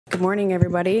Good morning,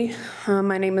 everybody.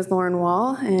 My name is Lauren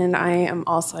Wahl, and I am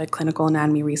also a clinical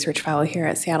anatomy research fellow here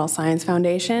at Seattle Science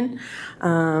Foundation.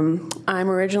 I'm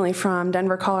originally from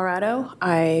Denver, Colorado.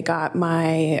 I got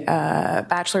my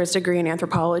bachelor's degree in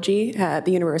anthropology at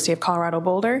the University of Colorado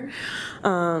Boulder.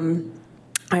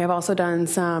 I have also done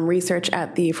some research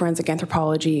at the Forensic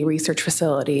Anthropology Research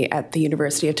Facility at the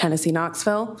University of Tennessee,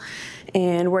 Knoxville,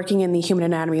 and working in the Human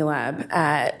Anatomy Lab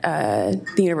at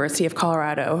the University of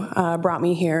Colorado brought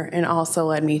me here and also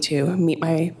led me to meet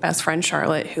my best friend,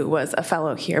 Charlotte, who was a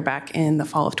fellow here back in the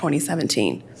fall of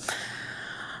 2017.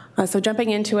 So jumping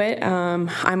into it,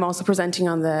 I'm also presenting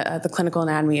on the clinical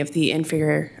anatomy of the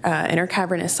inferior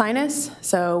intercavernous sinus.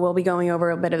 So we'll be going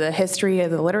over a bit of the history of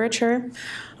the literature,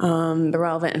 the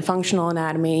relevant and functional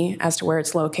anatomy as to where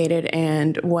it's located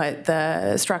and what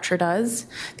the structure does,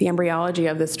 the embryology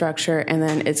of the structure, and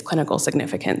then its clinical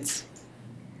significance.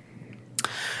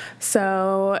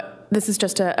 So this is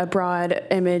just a broad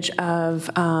image of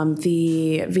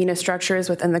the venous structures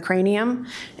within the cranium,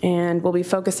 and we'll be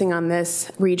focusing on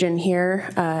this region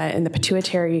here in the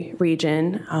pituitary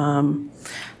region.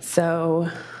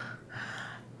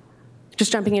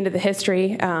 Just jumping into the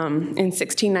history, in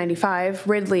 1695,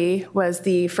 Ridley was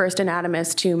the first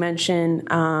anatomist to mention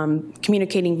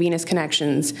communicating venous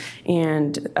connections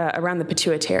and around the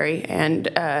pituitary, and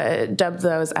dubbed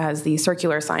those as the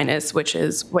circular sinus, which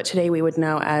is what today we would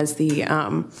know as the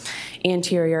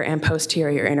anterior and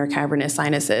posterior intercavernous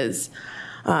sinuses.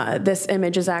 This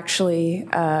image is actually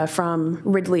from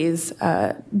Ridley's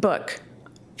book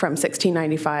from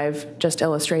 1695, just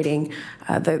illustrating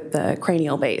the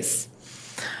cranial base.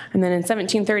 And then in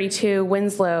 1732,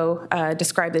 Winslow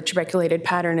described the tuberculated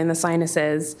pattern in the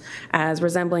sinuses as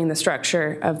resembling the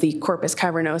structure of the corpus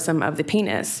cavernosum of the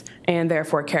penis, and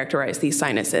therefore characterized these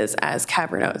sinuses as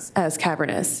cavernous. And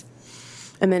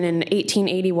then in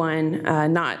 1881,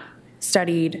 Knott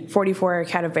studied 44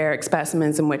 cadaveric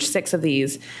specimens in which 6 of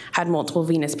these had multiple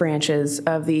venous branches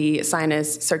of the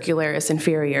sinus circularis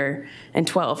inferior, and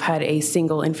 12 had a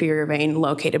single inferior vein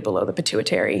located below the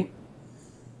pituitary.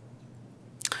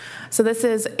 So this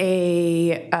is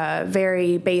a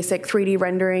very basic 3D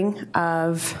rendering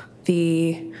of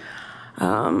the,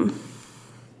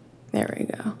 there we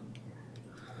go.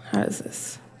 How is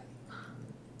this?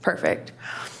 Perfect.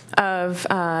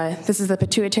 This is the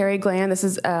pituitary gland. This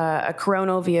is a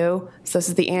coronal view. So this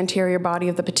is the anterior body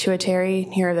of the pituitary.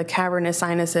 Here are the cavernous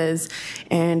sinuses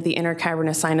and the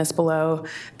intercavernous sinus below.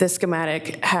 This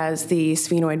schematic has the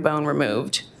sphenoid bone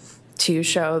removed to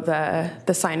show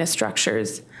the sinus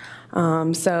structures.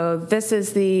 So this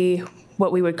is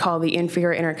what we would call the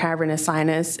inferior intercavernous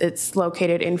sinus. It's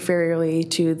located inferiorly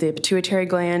to the pituitary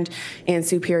gland and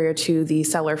superior to the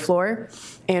sellar floor,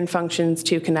 and functions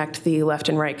to connect the left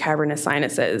and right cavernous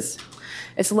sinuses.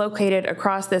 It's located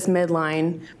across this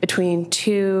midline between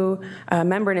 2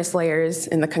 membranous layers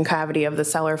in the concavity of the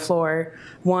sellar floor.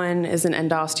 One is an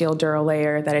endosteal dural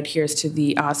layer that adheres to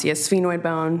the osseous sphenoid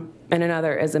bone, and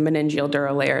another is a meningeal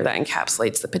dural layer that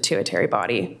encapsulates the pituitary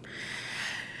body.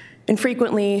 And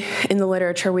frequently in the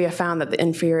literature, we have found that the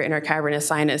inferior intercavernous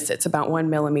sinus sits about 1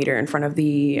 millimeter in front of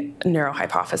the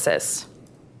neurohypophysis.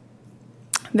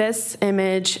 This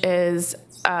image is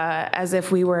as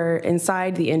if we were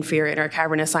inside the inferior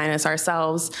intercavernous sinus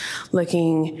ourselves,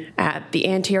 looking at the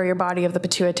anterior body of the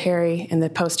pituitary and the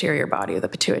posterior body of the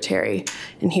pituitary.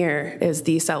 And here is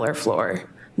the sellar floor,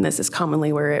 and this is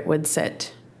commonly where it would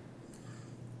sit.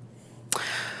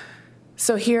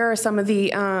 So here are some of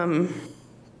the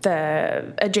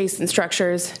adjacent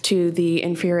structures to the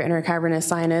inferior intercavernous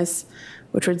sinus,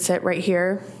 which would sit right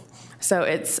here. So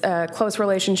it's close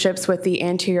relationships with the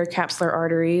anterior capsular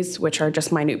arteries, which are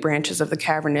just minute branches of the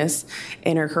cavernous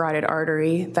intercarotid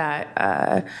artery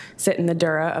that sit in the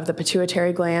dura of the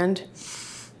pituitary gland.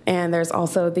 And there's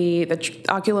also the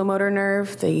oculomotor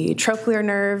nerve, the trochlear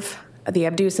nerve, the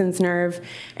abducens nerve,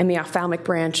 and the ophthalmic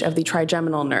branch of the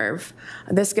trigeminal nerve.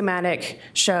 This schematic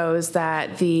shows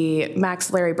that the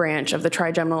maxillary branch of the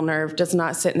trigeminal nerve does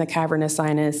not sit in the cavernous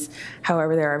sinus.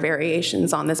 However, there are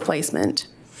variations on this placement.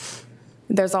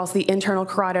 There's also the internal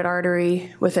carotid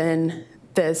artery within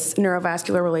this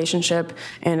neurovascular relationship,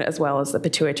 and as well as the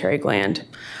pituitary gland.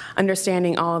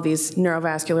 Understanding all of these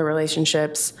neurovascular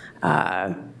relationships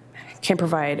can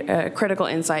provide critical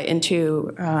insight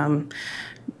into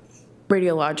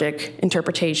radiologic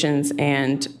interpretations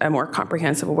and a more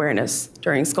comprehensive awareness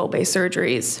during skull-based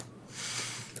surgeries.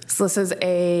 So this is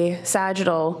a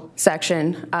sagittal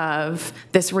section of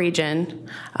this region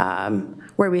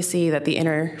where we see that the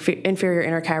inferior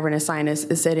intercavernous sinus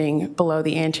is sitting below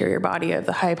the anterior body of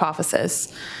the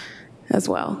hypophysis as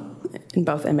well in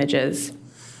both images.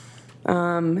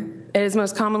 It is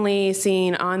most commonly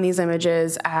seen on these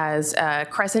images as a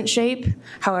crescent shape.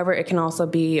 However, it can also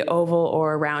be oval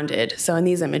or rounded. So in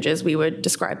these images, we would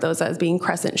describe those as being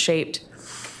crescent shaped.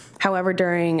 However,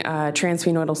 during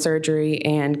transsphenoidal surgery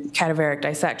and cadaveric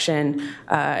dissection, it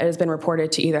has been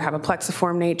reported to either have a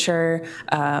plexiform nature,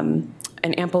 an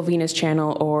ample venous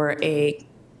channel, or a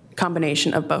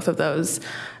combination of both of those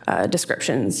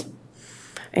descriptions.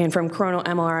 And from coronal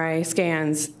MRI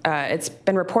scans, it's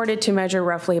been reported to measure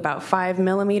roughly about 5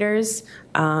 millimeters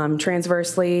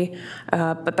transversely,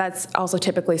 but that's also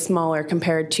typically smaller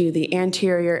compared to the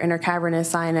anterior intercavernous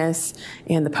sinus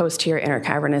and the posterior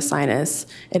intercavernous sinus.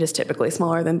 It is typically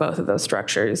smaller than both of those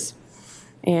structures.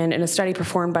 And in a study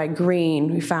performed by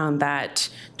Green, we found that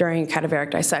during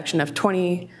cadaveric dissection of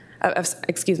 17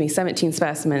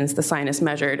 specimens, the sinus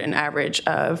measured an average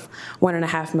of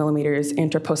 1.5 millimeters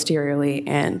interposteriorly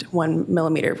and 1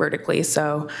 millimeter vertically.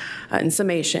 So in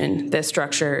summation, this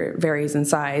structure varies in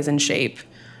size and shape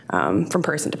from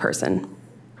person to person.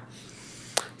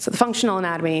 So the functional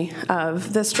anatomy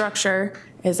of this structure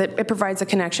is it provides a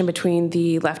connection between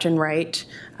the left and right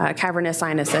cavernous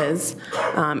sinuses,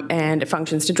 and it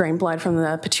functions to drain blood from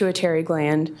the pituitary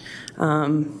gland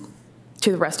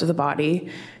to the rest of the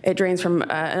body. It drains from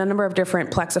a number of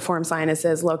different plexiform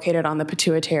sinuses located on the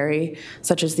pituitary,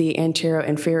 such as the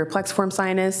anterior-inferior plexiform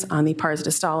sinus on the pars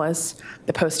distalis,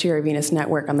 the posterior venous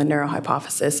network on the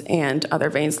neurohypophysis, and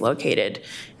other veins located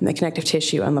in the connective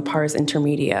tissue on the pars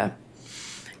intermedia.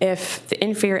 If the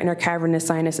inferior intercavernous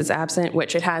sinus is absent,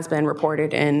 which it has been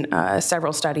reported in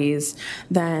several studies,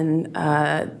 then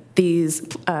these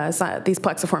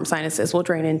plexiform sinuses will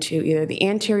drain into either the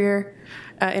anterior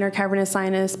intercavernous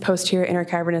sinus, posterior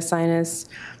intercavernous sinus,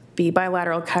 the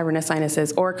bilateral cavernous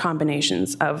sinuses, or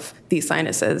combinations of these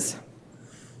sinuses.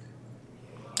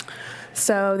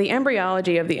 So the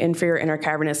embryology of the inferior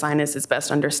intercavernous sinus is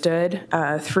best understood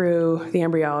through the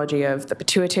embryology of the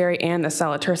pituitary and the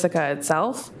sella turcica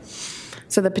itself.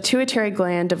 So the pituitary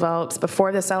gland develops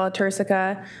before the sella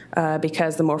turcica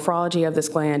because the morphology of this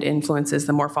gland influences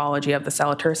the morphology of the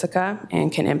sella turcica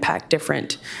and can impact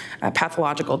different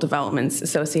pathological developments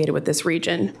associated with this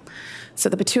region. So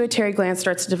the pituitary gland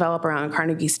starts to develop around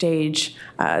Carnegie stage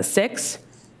 11,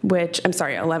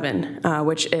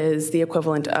 which is the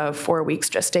equivalent of 4 weeks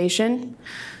gestation.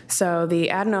 So the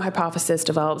adenohypophysis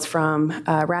develops from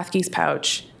Rathke's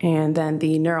pouch, and then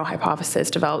the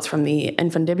neurohypophysis develops from the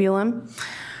infundibulum.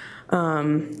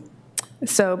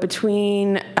 So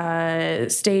between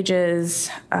stages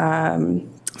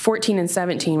 14 and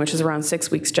 17, which is around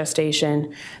 6 weeks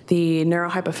gestation, the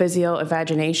neurohypophyseal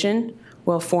evagination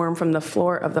will form from the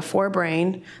floor of the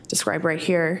forebrain, described right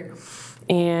here.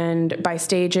 And by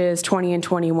stages 20 and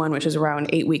 21, which is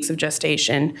around 8 weeks of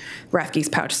gestation, Rathke's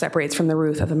pouch separates from the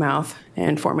roof of the mouth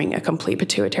and forming a complete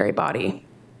pituitary body.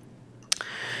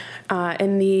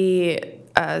 In the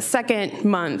second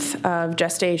month of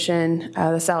gestation,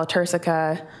 the sella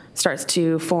turcica starts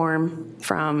to form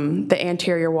from the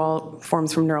anterior wall,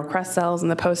 forms from neural crest cells, and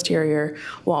the posterior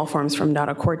wall forms from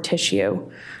notochord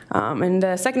tissue. And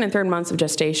the second and third months of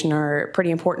gestation are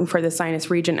pretty important for the sinus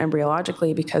region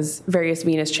embryologically because various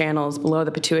venous channels below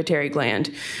the pituitary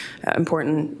gland,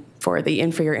 important for the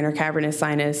inferior intercavernous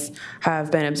sinus,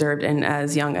 have been observed in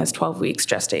as young as 12 weeks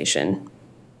gestation.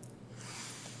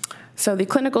 So the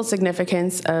clinical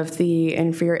significance of the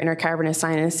inferior intercavernous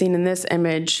sinus, seen in this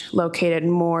image, located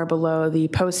more below the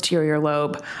posterior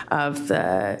lobe of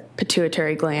the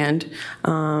pituitary gland,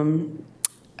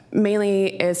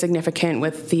 mainly is significant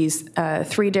with these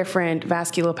 3 different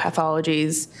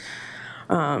vasculopathologies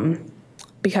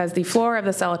because the floor of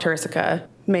the sella turcica,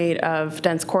 made of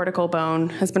dense cortical bone,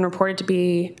 has been reported to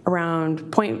be around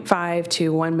 0.5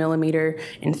 to 1 millimeter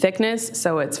in thickness,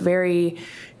 so it's very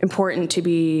important to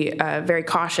be very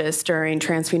cautious during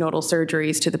transsphenoidal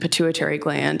surgeries to the pituitary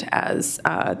gland as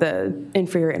the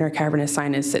inferior intercavernous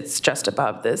sinus sits just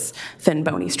above this thin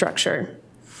bony structure.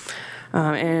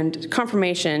 And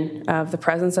confirmation of the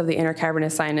presence of the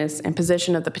intercavernous sinus and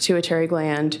position of the pituitary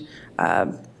gland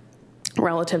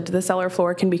relative to the cellar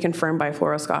floor can be confirmed by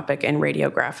fluoroscopic and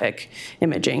radiographic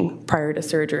imaging prior to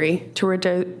surgery to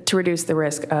reduce the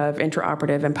risk of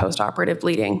intraoperative and postoperative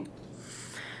bleeding.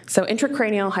 So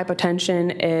intracranial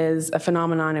hypotension is a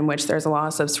phenomenon in which there's a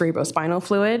loss of cerebrospinal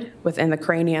fluid within the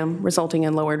cranium, resulting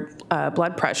in lowered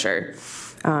blood pressure.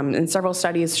 And several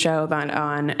studies show that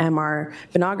on MR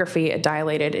venography, a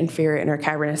dilated inferior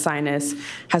intercavernous sinus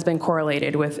has been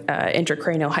correlated with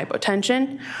intracranial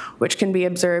hypotension, which can be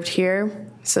observed here.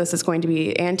 So this is going to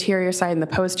be anterior side and the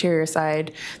posterior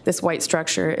side. This white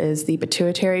structure is the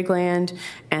pituitary gland,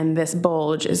 and this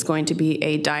bulge is going to be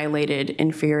a dilated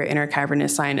inferior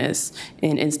intercavernous sinus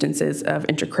in instances of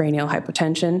intracranial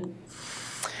hypotension.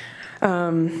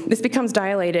 This becomes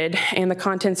dilated, and the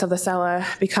contents of the sella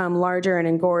become larger and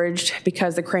engorged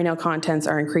because the cranial contents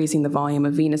are increasing the volume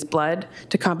of venous blood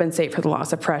to compensate for the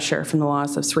loss of pressure from the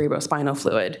loss of cerebrospinal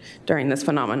fluid during this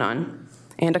phenomenon.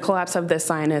 And a collapse of this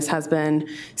sinus has been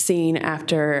seen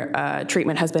after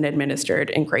treatment has been administered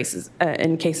in cases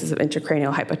of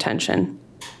intracranial hypotension.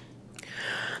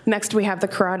 Next, we have the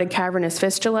carotid cavernous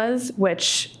fistulas,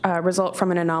 which result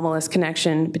from an anomalous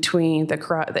connection between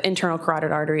the internal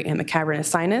carotid artery and the cavernous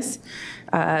sinus.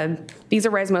 These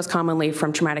arise most commonly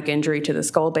from traumatic injury to the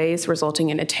skull base,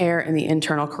 resulting in a tear in the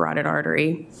internal carotid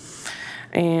artery.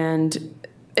 And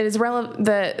it is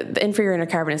the inferior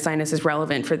intercavernous sinus is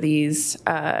relevant for this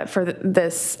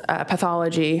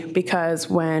pathology because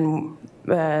when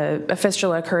a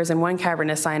fistula occurs in one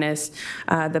cavernous sinus,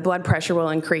 the blood pressure will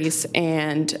increase,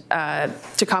 and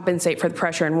to compensate for the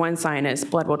pressure in one sinus,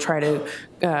 blood will try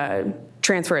to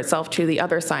transfer itself to the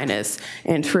other sinus,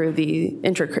 and through the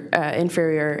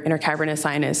inferior intercavernous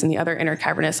sinus and the other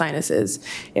intercavernous sinuses,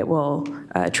 it will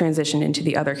transition into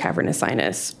the other cavernous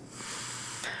sinus.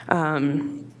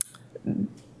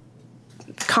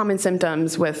 Common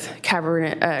symptoms with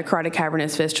carotid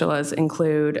cavernous fistulas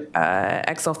include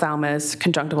exophthalmos,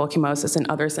 conjunctival ecchymosis, and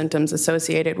other symptoms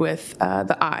associated with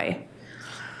the eye.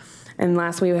 And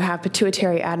lastly, we have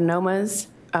pituitary adenomas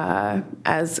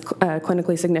as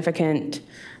clinically significant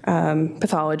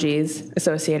pathologies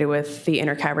associated with the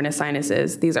intercavernous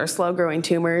sinuses. These are slow-growing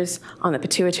tumors on the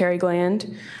pituitary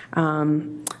gland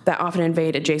that often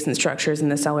invade adjacent structures in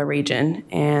the sellar region,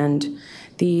 and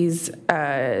the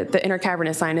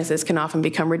intercavernous sinuses can often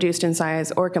become reduced in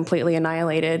size or completely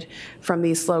annihilated from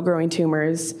these slow-growing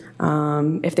tumors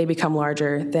if they become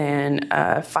larger than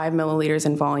 5 milliliters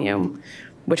in volume,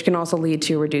 which can also lead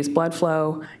to reduced blood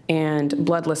flow and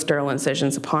bloodless dural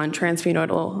incisions upon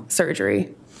transsphenoidal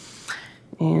surgery.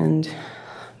 And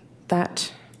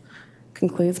that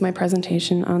concludes my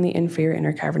presentation on the inferior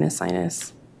intercavernous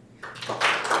sinus.